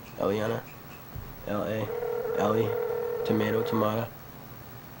 Eliana. L.A. Ellie. Tomato.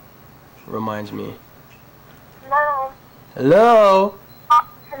 Reminds me. Hello. Hello?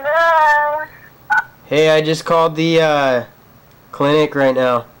 Hello. Hey, I just called the clinic right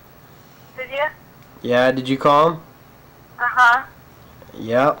now. Did you? Yeah, did you call him? Uh-huh.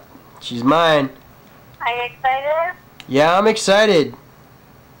 Yep. She's mine. Are you excited? Yeah, I'm excited.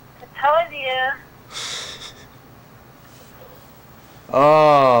 I told you.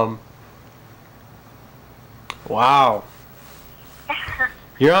 Wow.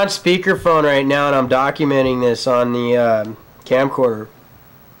 You're on speakerphone right now, and I'm documenting this on the camcorder.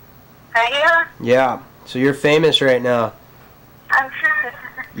 Are you? Yeah. So you're famous right now. I'm sure.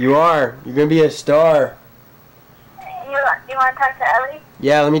 You are. You're gonna be a star. You want to talk to Ellie?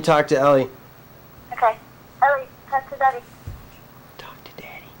 Yeah. Let me talk to Ellie. Okay. Ellie, talk to Daddy. Talk to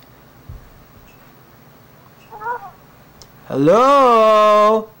Daddy.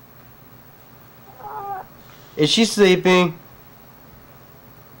 Hello. Is she sleeping?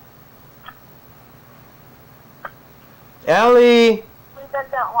 Ellie! Lisa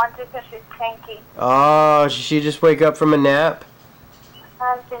don't want to because she's cranky. Oh, should she just wake up from a nap?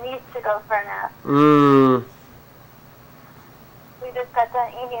 She needs to go for a nap. Mmm. We just got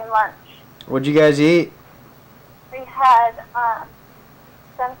done eating lunch. What'd you guys eat? We had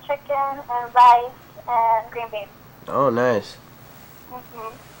some chicken and rice and green beans. Oh, nice.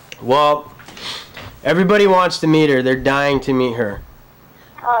 Mm-hmm. Well, everybody wants to meet her. They're dying to meet her.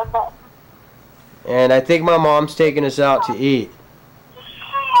 Oh, but And I think my mom's taking us out to eat.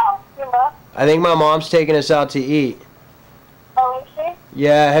 you know? I think my mom's taking us out to eat. Oh, is she?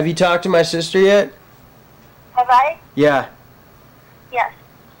 Yeah, have you talked to my sister yet? Have I? Yeah. Yes.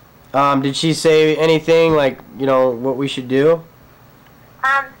 Did she say anything like, what we should do?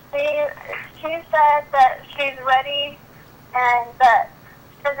 She said that she's ready and that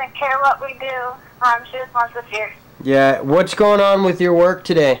she doesn't care what we do. She just wants us here. Yeah, what's going on with your work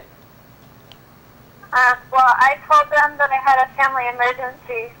today? Well, I told them that I had a family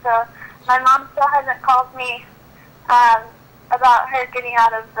emergency, so my mom still hasn't called me about her getting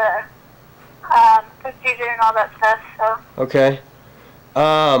out of the procedure and all that stuff. So. Okay.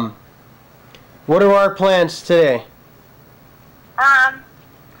 What are our plans today?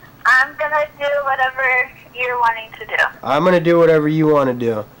 I'm gonna do whatever you're wanting to do. I'm gonna do whatever you want to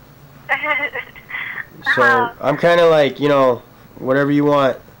do. So I'm kind of like, whatever you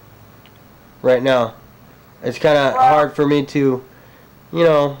want right now. It's kind of hard for me to,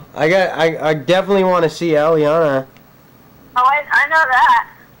 I definitely want to see Eliana. Oh, I know that.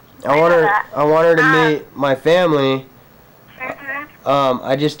 I want her. that. I want her to meet my family.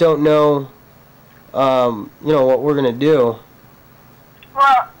 I just don't know. You know what we're gonna do.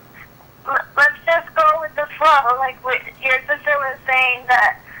 Well, let's just go with the flow. Like your sister was saying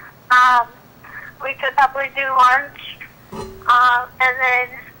that we could probably do lunch, and then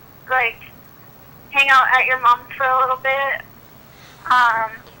like hang out at your mom's for a little bit.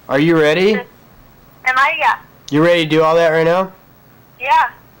 Are you ready? Am I? Yeah. You ready to do all that right now?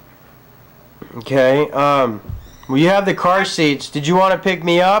 Yeah. Okay. Well, you have the car seats. Did you want to pick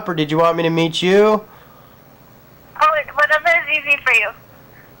me up, or did you want me to meet you? Oh, whatever is easy for you.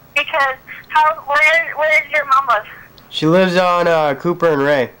 Because where is your mom live? She lives on Cooper and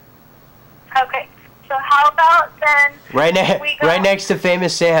Ray. Okay. So how about then? Right next to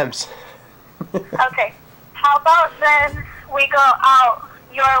Famous Sam's. Okay. How about then we go out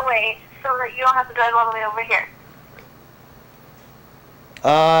your way so that you don't have to drive all the way over here?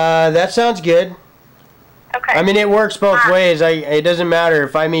 That sounds good. Okay. I mean, it works both ways. It doesn't matter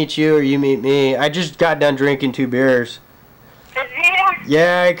if I meet you or you meet me. I just got done drinking 2 beers. Did you?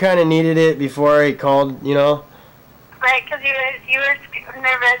 Yeah, I kind of needed it before I called, you know. Right, because you were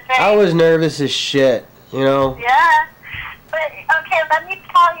nervous, right? I was nervous as shit, you know. Yeah. But, okay, let me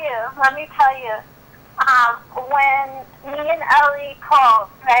tell you. When me and Ellie called,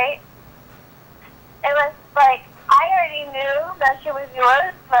 right, it was like, I already knew that she was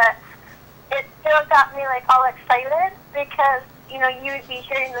yours, but it still got me, like, all excited because, you know, you would be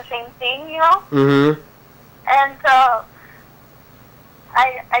hearing the same thing, you know? Mm-hmm. And so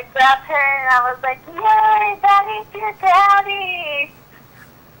I grabbed her and I was like, yay, Daddy's your daddy!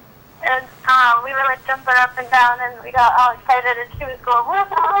 And we were like jumping up and down and we got all excited and she was going,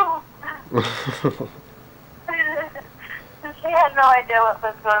 whoa! She had no idea what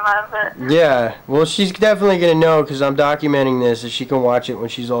was going on, but... Yeah, well, she's definitely going to know because I'm documenting this so she can watch it when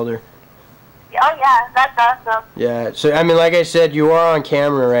she's older. Oh, yeah, that's awesome. Yeah, so, I mean, like I said, you are on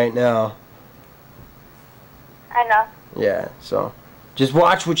camera right now. I know. Yeah, so just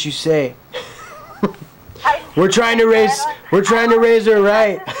watch what you say. We're trying to raise her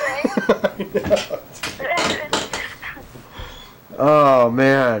right. Oh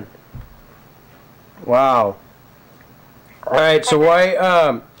man. Wow. All right, so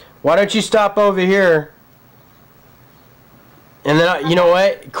why don't you stop over here? And then you know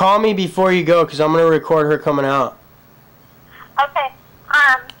what? Call me before you go cuz I'm going to record her coming out. Okay.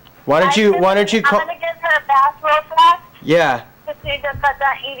 Why don't you call? I'm gonna give her a bath real fast. Yeah. Because she just got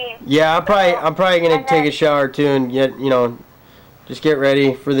done eating. Yeah, I'm probably gonna take a shower too and just get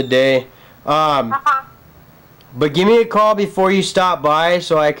ready for the day. But give me a call before you stop by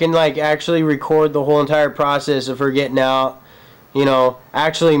so I can like actually record the whole entire process of her getting out. You know,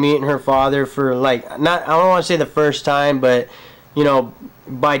 actually meeting her father for like I don't want to say the first time, but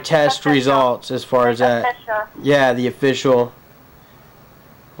by test results as far as that. Official. Yeah, the official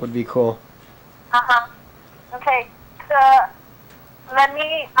would be cool. Okay. So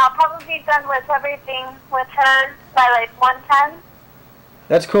I'll probably be done with everything with her by like 1:10.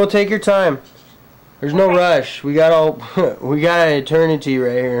 That's cool. Take your time. There's no rush. We got an eternity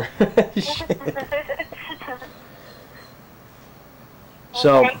right here.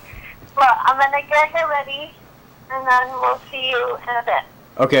 So. Okay. Well, I'm gonna get her ready, and then we'll see you in a bit.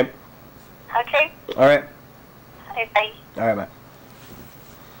 Okay. Okay. All right. Okay, bye. All right, bye.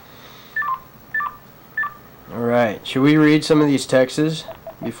 All right. Should we read some of these texts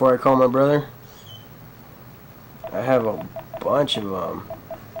before I call my brother? I have a bunch of them.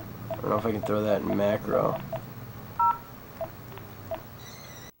 I don't know if I can throw that in macro.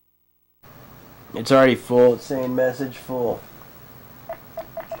 It's already full. It's saying message full.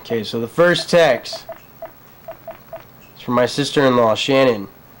 Okay, so the first text is from my sister-in-law, Shannon.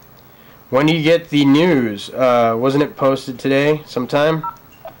 When do you get the news? Wasn't it posted today sometime?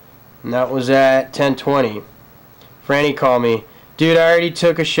 And that was at 10:20. Franny called me. Dude, I already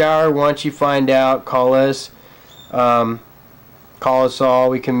took a shower. Once you find out, call us. Call us all.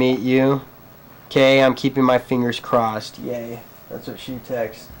 We can meet you. Okay, I'm keeping my fingers crossed. Yay. That's what she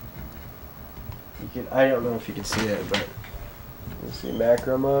texted. I don't know if you can see it, but let's see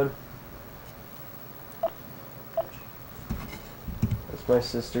macro mode. That's my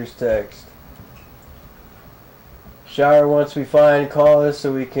sister's text. Shower once we find, call us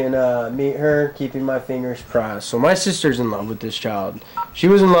so we can meet her, keeping my fingers crossed. So my sister's in love with this child. She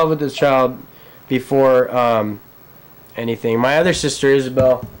was in love with this child before anything. My other sister,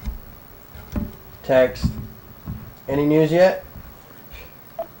 Isabel, text. Any news yet?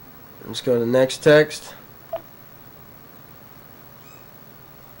 Let's go to the next text.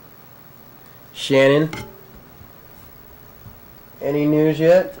 Shannon. Any news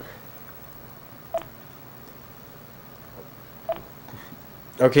yet?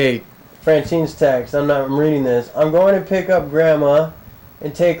 Okay, Francine's text. I'm reading this. I'm going to pick up Grandma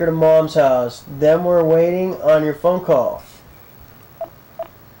and take her to Mom's house. Then we're waiting on your phone call.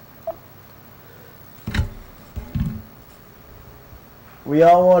 We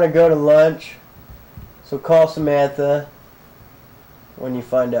all want to go to lunch, so call Samantha when you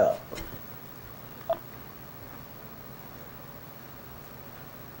find out.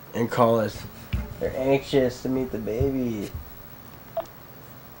 And call us. They're anxious to meet the baby.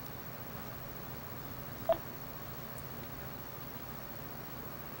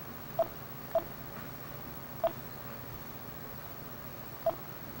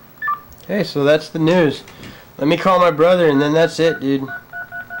 Okay, so that's the news. Let me call my brother and then that's it, dude.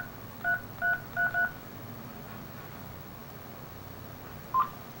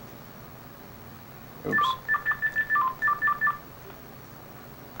 Oops.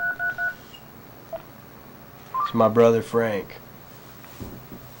 It's my brother Frank.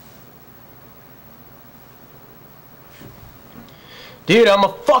 Dude, I'm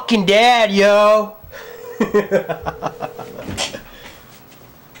a fucking dad, yo!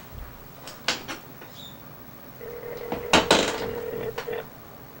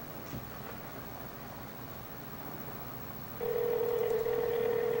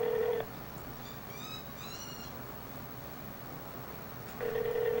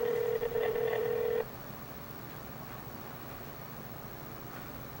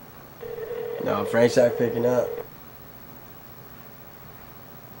 No, Frank's not picking up.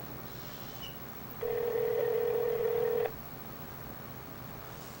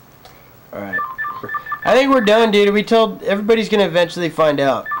 Alright. I think we're done, dude. We told everybody's gonna eventually find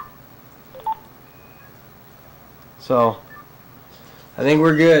out. So, I think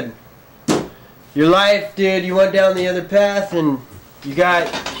we're good. Your life, dude, you went down the other path and you got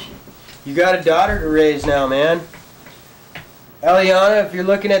a daughter to raise now, man. Eliana, if you're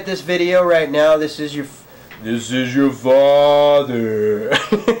looking at this video right now, this is your father.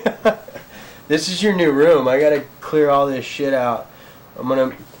 This is your new room. I gotta clear all this shit out. I'm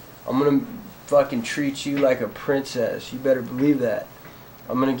gonna fucking treat you like a princess. You better believe that.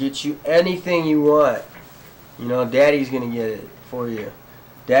 I'm gonna get you anything you want. You know, Daddy's gonna get it for you.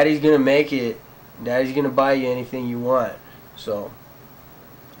 Daddy's gonna make it. Daddy's gonna buy you anything you want. So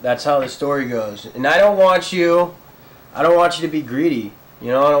that's how the story goes. And I don't want you to be greedy. You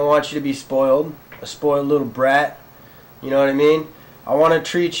know, I don't want you to be spoiled. A spoiled little brat. You know what I mean? I want to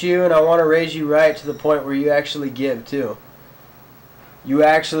treat you and I want to raise you right to the point where you actually give too. You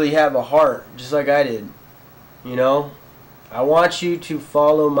actually have a heart, just like I did. You know? I want you to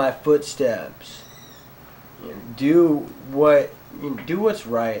follow my footsteps. Do what's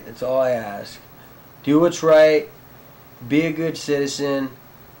right. That's all I ask. Do what's right. Be a good citizen.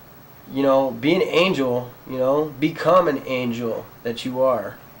 You know, be an angel. You know, become an angel that you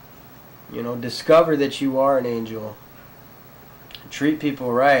are. You know, discover that you are an angel. Treat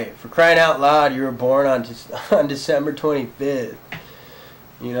people right. For crying out loud, you were born on December 25th.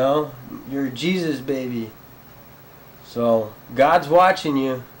 You know, you're a Jesus baby. So God's watching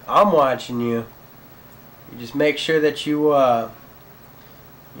you. I'm watching you. You just make sure that you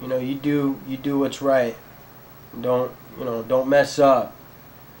know, you do what's right. Don't mess up.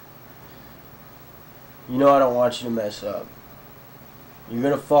 You know I don't want you to mess up. You're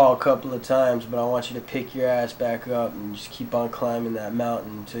gonna fall a couple of times, but I want you to pick your ass back up and just keep on climbing that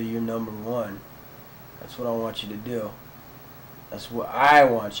mountain until you're number one. That's what I want you to do. That's what I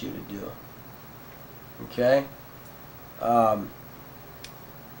want you to do. Okay?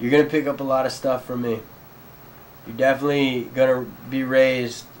 You're gonna pick up a lot of stuff from me. You're definitely gonna be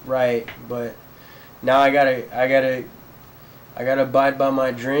raised right, but now I gotta abide by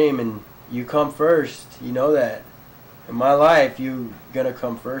my dream, and you come first. You know that. In my life, you gonna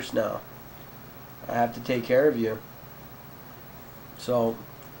come first now. I have to take care of you. So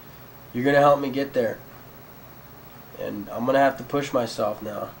you're gonna help me get there. And I'm gonna have to push myself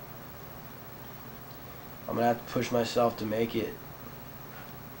now. I'm gonna have to push myself to make it.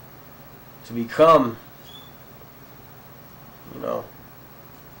 To become, you know,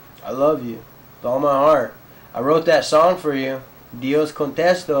 I love you with all my heart. I wrote that song for you, Dios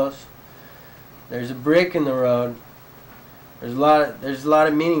Contestos. There's a brick in the road. There's a lot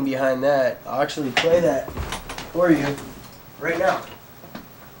of meaning behind that. I'll actually play that for you right now.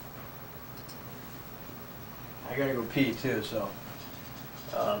 I gotta go pee too, so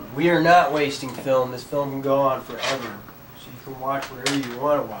we are not wasting film. This film can go on forever, so you can watch whatever you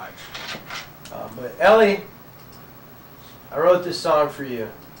want to watch. But Ellie, I wrote this song for you.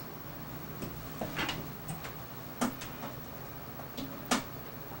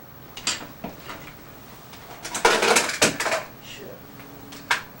 Shit.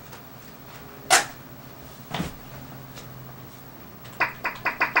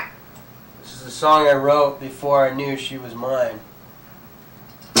 a song I wrote before I knew she was mine.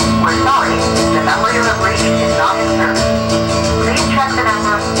 We're sorry, the number you have reached is not in service. Please check the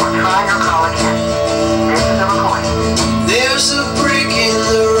number or try your call again. This is a recording. There's a break in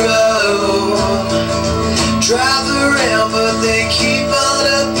the road. Drive around, but they keep on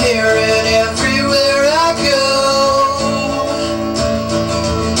appearing everywhere I go.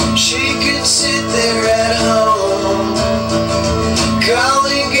 She could sit there at home,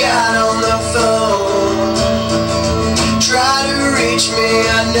 calling God on the phone. Try to reach me,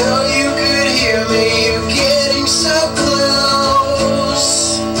 I know you could hear me, you're getting so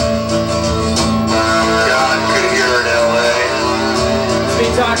close. God could hear in LA. Be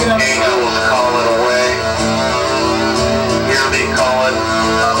talking up. Angels calling away. Hear me calling.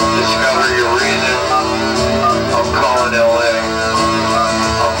 Discover your reason. I'm calling LA.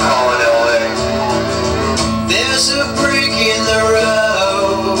 I'm calling LA. There's a break in the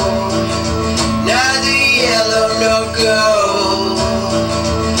road. Neither yellow nor gold.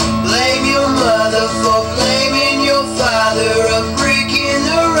 Blame your mother for blaming your father. A break in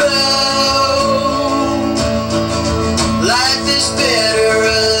the road. Life is better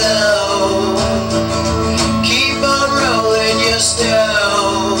alone. Keep on rolling your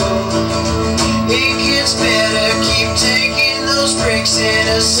stone. It gets better. Keep taking those breaks and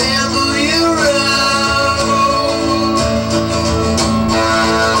assemble your road.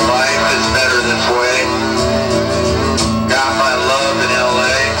 Life is better this way. Got my love in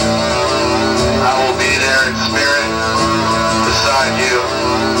LA. I will be there in spirit beside you.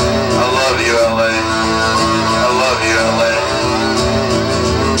 I love you, LA. I love you, LA.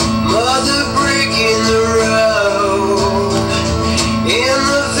 Mother break in the road. In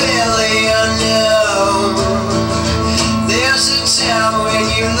the valley unknown. There's a time when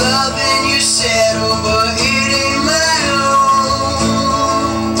you love and you settle, but it ain't my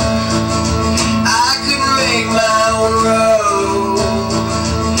own. I could make my own road,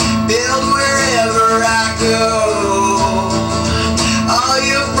 build wherever I go. All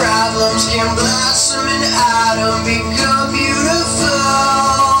your problems can blossom in autumn, become beautiful.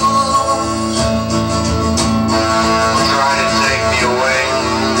 Try to take me away,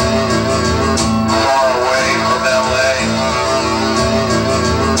 far away from LA.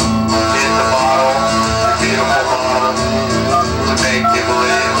 In the bottle, the beautiful bottle, to make you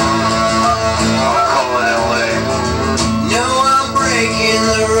believe I'm calling LA. No, I'm breaking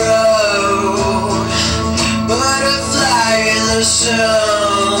the road, butterfly in the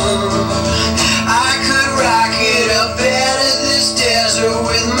sun. I could rock it up out of this desert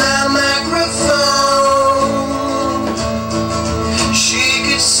with my microphone. She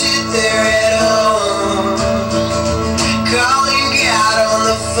could sit there at home, calling God on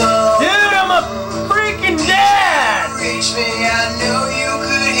the phone. Dude, I'm a freaking dad! Reach me, I know you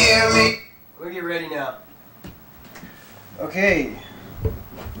could hear me. We'll get ready now. Okay.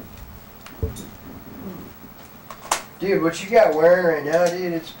 Dude, what you got wearing right now,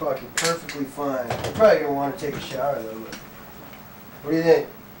 dude, it's fucking perfectly fine. You're probably gonna want to take a shower though, but what do you think?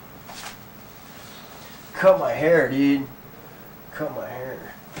 Cut my hair, dude. Cut my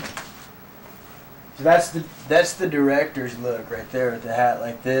hair. So that's the director's look right there with the hat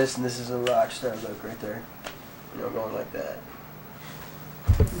like this, and this is a rock star look right there. You know, going like that.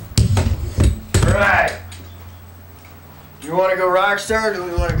 Alright. Do you want to go rock star or do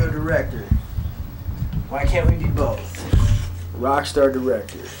we want to go director? Why can't we be both? Rock star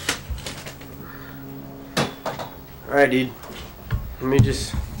director. Alright, dude. Let me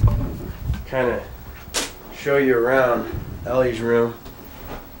just kind of show you around Ellie's room.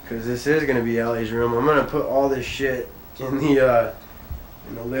 Because this is going to be Ellie's room. I'm going to put all this shit in the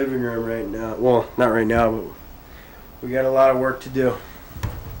living room right now. Well, not right now, but we got a lot of work to do.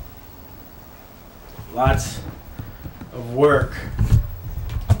 Lots of work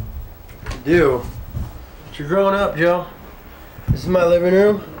to do. But you're growing up, Joe. This is my living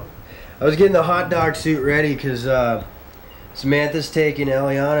room. I was getting the hot dog suit ready because Samantha's taking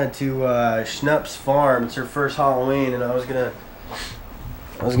Eliana to Schnupp's farm. It's her first Halloween, and I was gonna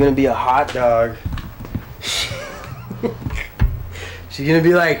be a hot dog. She's gonna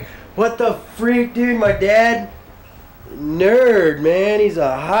be like, "What the freak, dude? My dad, nerd, man. He's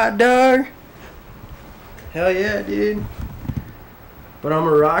a hot dog." Hell yeah, dude. But I'm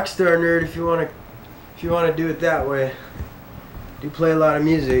a rock star nerd if you wanna do it that way. Do play a lot of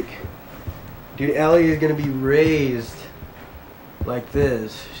music. Dude, Ellie is gonna be raised like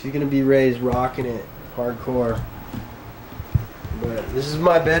this. She's gonna be raised rocking it hardcore. But this is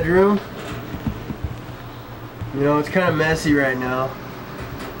my bedroom. You know, it's kind of messy right now.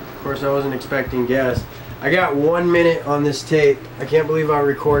 Of course, I wasn't expecting guests. I got 1 minute on this tape. I can't believe I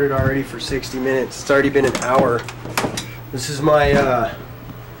recorded already for 60 minutes. It's already been an hour. This is my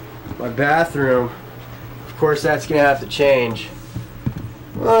my bathroom. Of course, that's gonna have to change.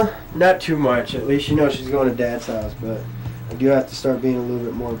 Well, not too much. At least you know she's going to Dad's house, but I do have to start being a little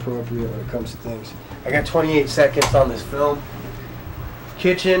bit more appropriate when it comes to things. I got 28 seconds on this film.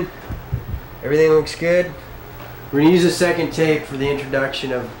 Kitchen, everything looks good. We're gonna use a second tape for the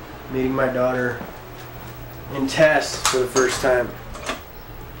introduction of meeting my daughter and Tess for the first time.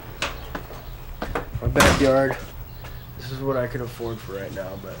 My backyard. This is what I can afford for right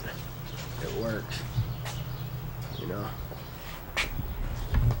now, but it works. You know.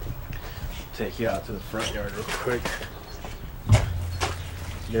 Take you out to the front yard real quick.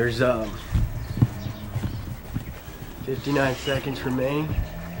 There's 59 seconds remaining.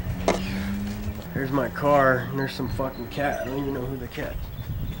 There's my car, and there's some fucking cat. I don't even know who the cat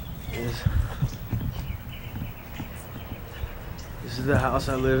is. This is the house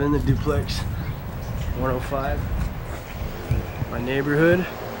I live in, the duplex 105. My neighborhood.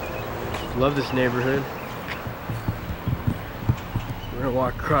 Love this neighborhood. We're gonna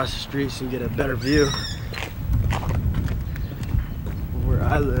walk across the street so you get a better view of where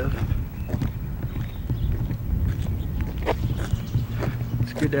I live.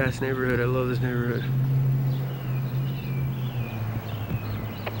 It's a good ass neighborhood. I love this neighborhood.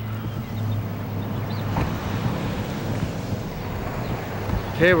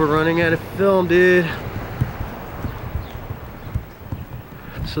 Okay, we're running out of film, dude.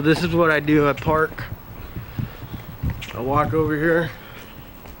 So this is what I do. I park. I walk over here.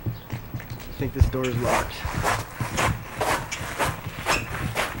 I think this door is locked.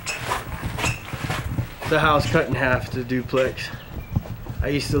 The house cut in half to duplex. I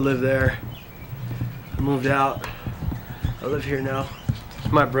used to live there. I moved out. I live here now.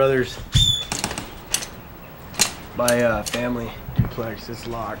 It's my brother's. My family duplex. It's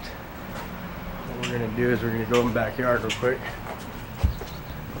locked. What we're gonna do is we're gonna go in the backyard real quick.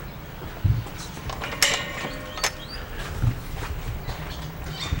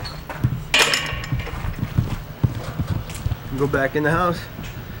 Go back in the house.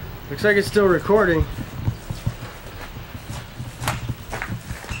 Looks like it's still recording.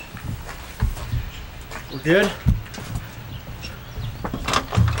 We're good.